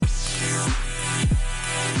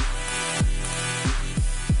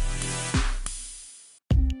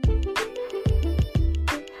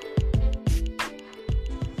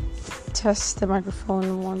Test the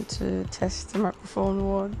microphone. 1, 2. Test the microphone.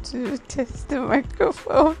 1, 2. Test the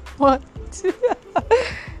microphone. 1, 2.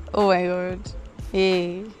 Oh my god.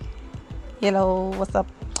 Hey. Hello. What's up?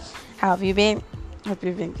 How have you been? Hope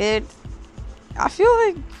you've been good. I feel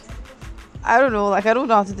like I don't know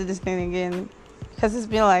how to do this thing again, because it's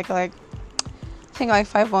been like I think like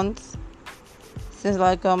 5 months since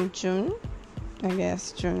June. I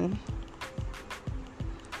guess June.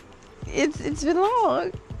 It's been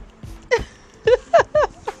long.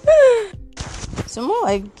 So more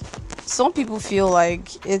like some people feel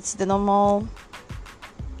like it's the normal.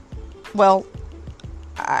 Well,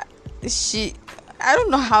 I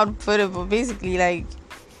don't know how to put it, but basically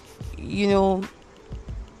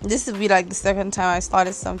this will be like the second time I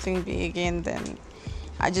started something big, and then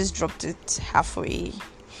I just dropped it halfway.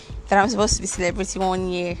 That I'm supposed to be celebrating 1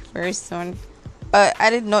 year very soon. But I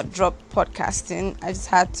did not drop podcasting. I just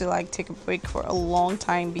had to take a break for a long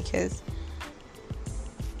time because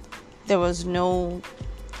there was no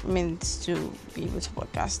means to be able to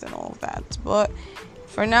podcast and all of that. But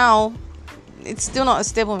for now, it's still not a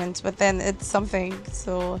stable means, but then it's something.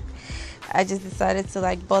 So I just decided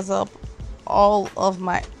to buzz up all of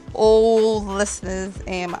my old listeners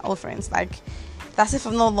and my old friends. That's if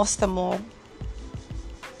I've not lost them all.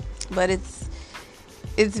 But it's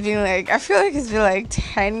been I feel like it's been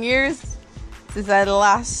 10 years since I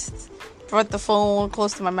last brought the phone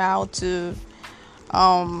close to my mouth to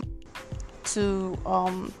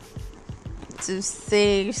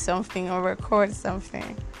say something or record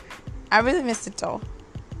something. I really miss it though.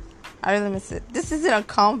 I really miss it. This isn't a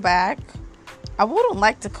comeback. I wouldn't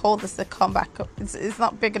like to call this a comeback. It's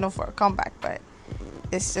not big enough for a comeback, but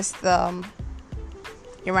it's just a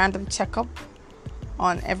random checkup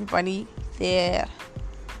on everybody there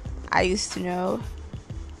I used to know.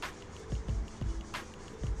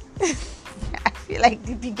 I feel like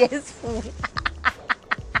the biggest fool.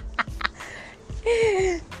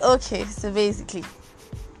 Okay, so basically,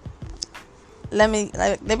 let me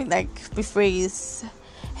rephrase.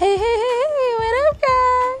 Hey, what up,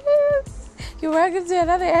 guys? You're welcome to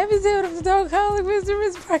another episode of the Darkaholic Mr.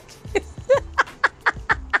 Miss Podcast.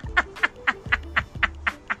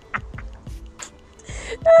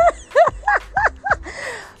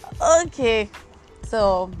 Okay,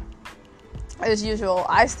 so as usual,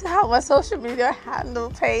 I still have my social media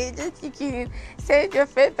handle pages. You can send your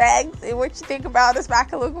feedbacks and what you think about this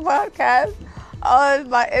Macaluca podcast on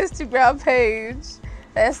my Instagram page.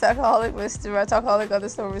 That's Darkaholic Mr.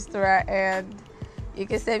 Darkaholic_Mr. And you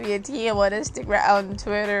can send me a DM on Instagram, on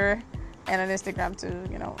Twitter, and on Instagram too.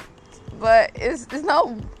 But it's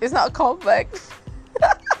not a comeback.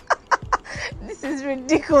 This is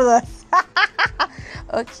ridiculous.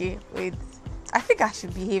 Okay, wait. I think I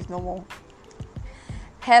should behave no more.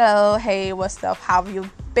 Hello, hey, what's up? How have you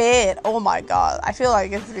been? Oh my god, I feel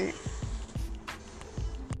like it's me.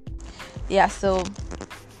 Yeah, so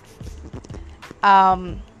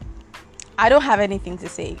I don't have anything to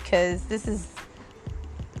say because this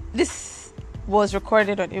was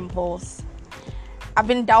recorded on impulse. I've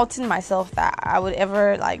been doubting myself that I would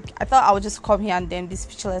ever I thought I would just come here and then be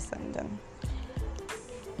speechless and then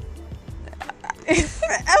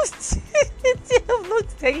I'm not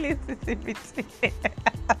saying this.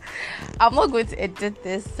 I'm not going to edit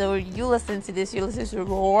this, so you listen to this. You listen to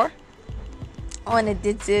raw,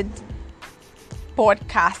 unedited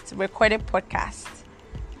podcast, recorded podcast,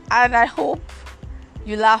 and I hope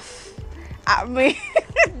you laugh at me.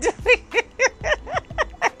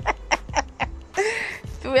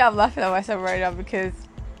 The way I'm laughing at myself right now because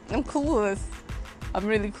I'm clueless. I'm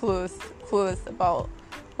really clueless about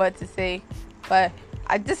what to say. But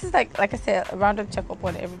this is like I said, a random checkup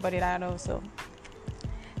on everybody that I know. So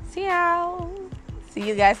see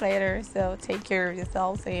you guys later. So take care of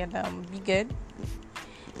yourselves and be good.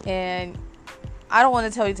 And I don't want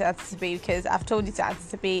to tell you to anticipate because I've told you to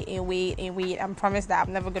anticipate and wait. I promise that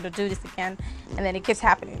I'm never gonna do this again, and then it keeps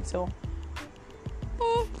happening. So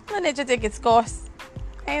let nature take its course.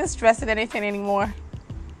 I ain't stressing anything anymore.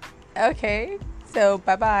 Okay, so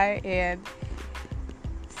bye and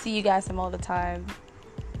see you guys some other time.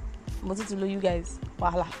 I'm going to love you guys.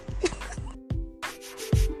 Voila.